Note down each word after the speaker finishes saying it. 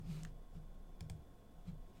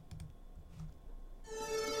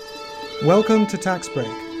Welcome to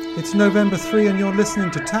TaxBreak. It's November 3 and you're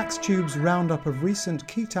listening to TaxTube's roundup of recent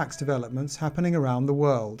key tax developments happening around the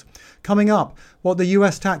world. Coming up, what the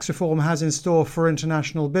US tax reform has in store for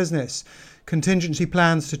international business, contingency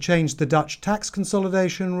plans to change the Dutch tax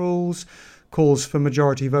consolidation rules, calls for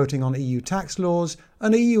majority voting on EU tax laws,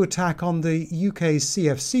 an EU attack on the UK's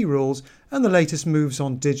CFC rules, and the latest moves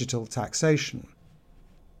on digital taxation.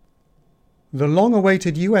 The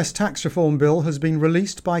long-awaited US tax reform bill has been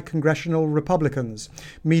released by congressional Republicans.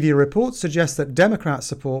 Media reports suggest that Democrat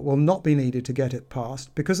support will not be needed to get it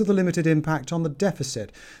passed because of the limited impact on the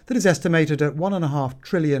deficit that is estimated at $1.5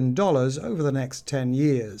 trillion over the next 10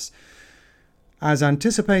 years. As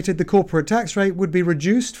anticipated, the corporate tax rate would be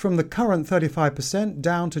reduced from the current 35%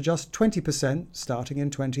 down to just 20% starting in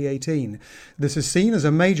 2018. This is seen as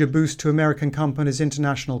a major boost to American companies'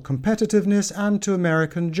 international competitiveness and to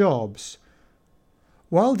American jobs.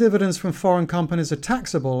 While dividends from foreign companies are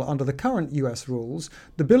taxable under the current US rules,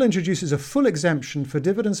 the bill introduces a full exemption for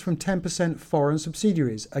dividends from 10% foreign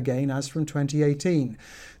subsidiaries, again as from 2018.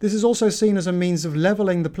 This is also seen as a means of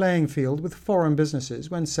levelling the playing field with foreign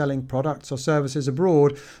businesses when selling products or services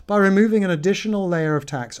abroad by removing an additional layer of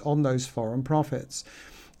tax on those foreign profits.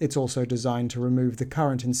 It's also designed to remove the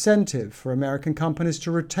current incentive for American companies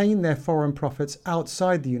to retain their foreign profits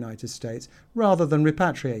outside the United States rather than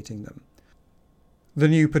repatriating them. The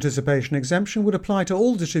new participation exemption would apply to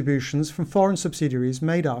all distributions from foreign subsidiaries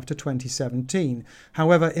made after 2017.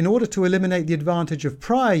 However, in order to eliminate the advantage of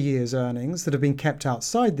prior years' earnings that have been kept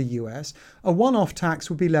outside the US, a one-off tax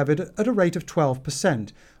would be levied at a rate of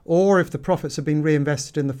 12%, or if the profits have been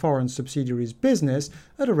reinvested in the foreign subsidiary's business,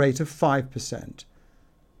 at a rate of 5%.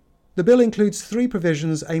 The bill includes three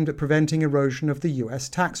provisions aimed at preventing erosion of the US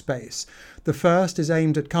tax base. The first is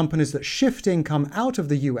aimed at companies that shift income out of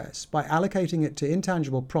the US by allocating it to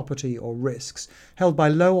intangible property or risks held by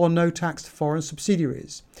low or no taxed foreign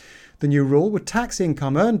subsidiaries. The new rule would tax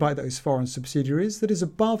income earned by those foreign subsidiaries that is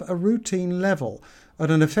above a routine level at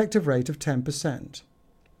an effective rate of 10%.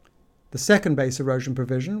 The second base erosion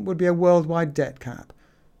provision would be a worldwide debt cap.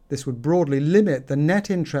 This would broadly limit the net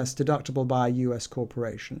interest deductible by a US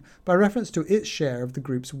corporation by reference to its share of the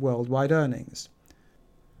group's worldwide earnings.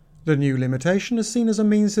 The new limitation is seen as a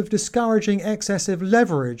means of discouraging excessive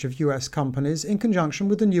leverage of US companies in conjunction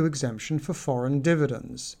with the new exemption for foreign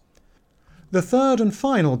dividends. The third and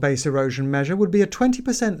final base erosion measure would be a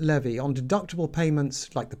 20% levy on deductible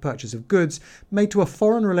payments, like the purchase of goods, made to a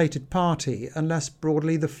foreign-related party unless,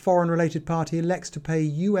 broadly, the foreign-related party elects to pay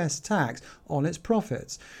US tax on its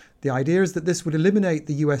profits. The idea is that this would eliminate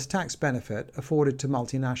the US tax benefit afforded to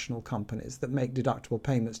multinational companies that make deductible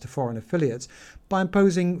payments to foreign affiliates by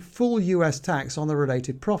imposing full US tax on the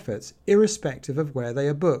related profits, irrespective of where they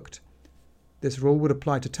are booked. This rule would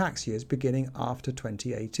apply to tax years beginning after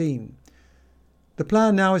 2018. The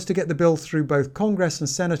plan now is to get the bill through both Congress and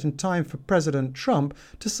Senate in time for President Trump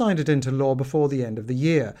to sign it into law before the end of the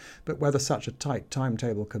year, but whether such a tight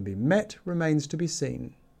timetable can be met remains to be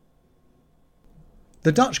seen.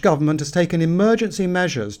 The Dutch government has taken emergency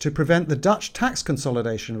measures to prevent the Dutch tax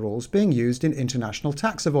consolidation rules being used in international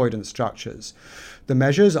tax avoidance structures. The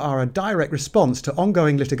measures are a direct response to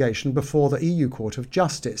ongoing litigation before the EU Court of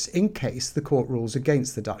Justice in case the court rules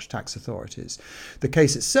against the Dutch tax authorities. The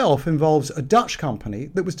case itself involves a Dutch company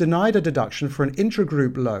that was denied a deduction for an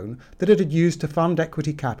intra-group loan that it had used to fund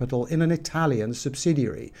equity capital in an Italian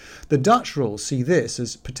subsidiary. The Dutch rules see this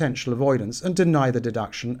as potential avoidance and deny the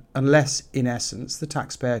deduction unless, in essence, the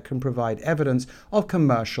taxpayer can provide evidence of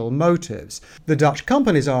commercial motives. The Dutch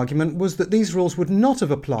company's argument was that these rules would not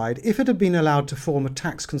have applied if it had been allowed to form a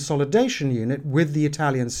tax consolidation unit with the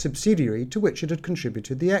Italian subsidiary to which it had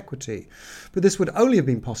contributed the equity. But this would only have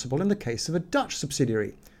been possible in the case of a Dutch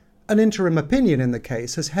subsidiary. An interim opinion in the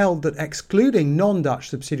case has held that excluding non-Dutch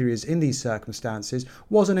subsidiaries in these circumstances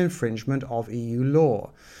was an infringement of EU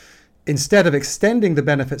law. Instead of extending the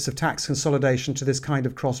benefits of tax consolidation to this kind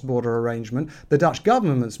of cross-border arrangement, the Dutch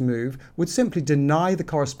government's move would simply deny the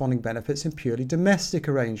corresponding benefits in purely domestic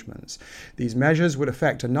arrangements. These measures would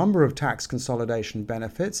affect a number of tax consolidation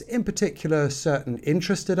benefits, in particular certain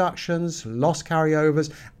interest deductions, loss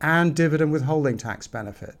carryovers, and dividend withholding tax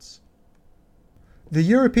benefits. The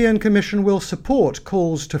European Commission will support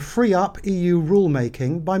calls to free up EU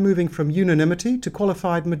rulemaking by moving from unanimity to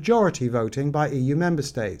qualified majority voting by EU member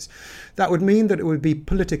states. That would mean that it would be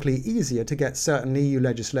politically easier to get certain EU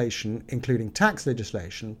legislation, including tax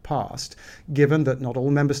legislation, passed, given that not all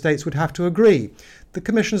member states would have to agree. The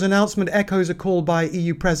Commission's announcement echoes a call by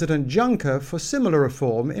EU President Juncker for similar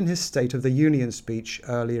reform in his State of the Union speech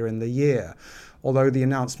earlier in the year. Although the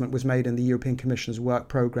announcement was made in the European Commission's work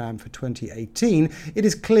programme for 2018, it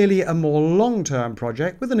is clearly a more long-term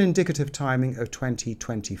project with an indicative timing of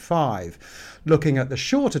 2025. Looking at the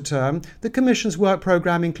shorter term, the Commission's work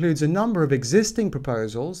programme includes a number of existing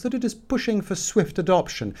proposals that it is pushing for swift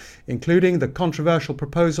adoption, including the controversial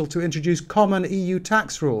proposal to introduce common EU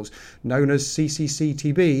tax rules, known as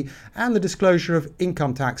CCCTB, and the disclosure of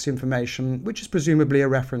income tax information, which is presumably a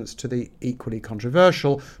reference to the equally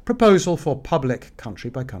controversial proposal for public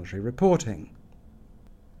country-by-country reporting.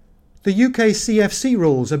 The UK CFC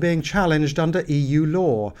rules are being challenged under EU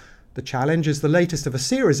law. The challenge is the latest of a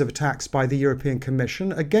series of attacks by the European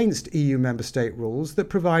Commission against EU member state rules that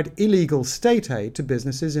provide illegal state aid to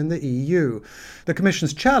businesses in the EU. The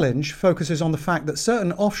Commission's challenge focuses on the fact that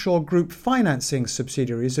certain offshore group financing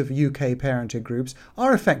subsidiaries of UK parented groups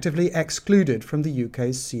are effectively excluded from the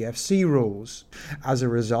UK's CFC rules. As a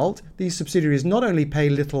result, these subsidiaries not only pay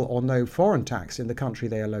little or no foreign tax in the country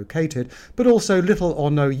they are located, but also little or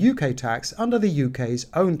no UK tax under the UK's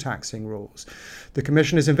own taxing rules. The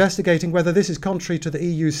Commission is investigating whether this is contrary to the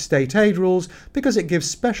EU's state aid rules because it gives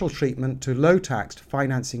special treatment to low-taxed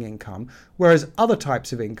financing income, whereas other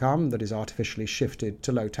types of income that is artificially shifted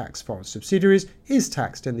to low-tax foreign subsidiaries is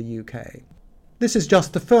taxed in the UK. This is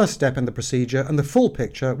just the first step in the procedure, and the full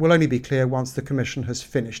picture will only be clear once the Commission has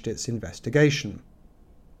finished its investigation.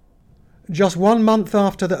 Just 1 month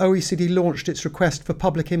after the OECD launched its request for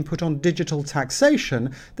public input on digital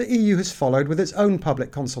taxation, the EU has followed with its own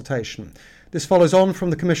public consultation. This follows on from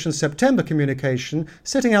the Commission's September communication,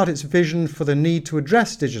 setting out its vision for the need to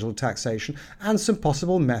address digital taxation and some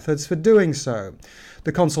possible methods for doing so.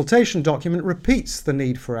 The consultation document repeats the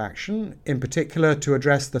need for action, in particular to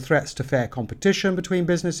address the threats to fair competition between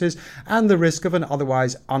businesses and the risk of an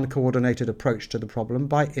otherwise uncoordinated approach to the problem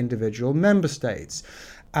by individual member states.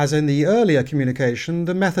 As in the earlier communication,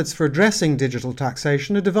 the methods for addressing digital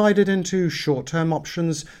taxation are divided into short-term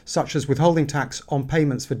options, such as withholding tax on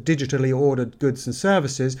payments for digitally ordered goods and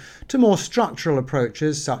services, to more structural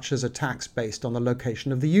approaches, such as a tax based on the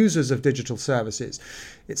location of the users of digital services.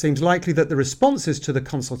 It seems likely that the responses to the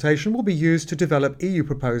consultation will be used to develop EU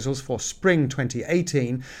proposals for spring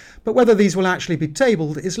 2018, but whether these will actually be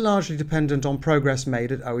tabled is largely dependent on progress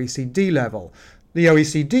made at OECD level. The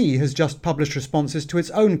OECD has just published responses to its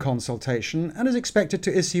own consultation and is expected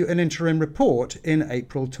to issue an interim report in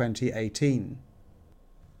April 2018.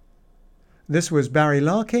 This was Barry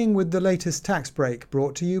Larking with the latest TaxBreak,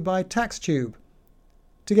 brought to you by TaxTube.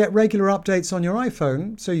 To get regular updates on your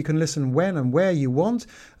iPhone, so you can listen when and where you want,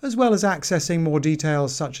 as well as accessing more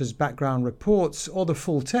details such as background reports or the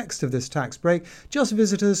full text of this TaxBreak, just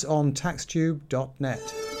visit us on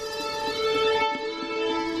taxtube.net.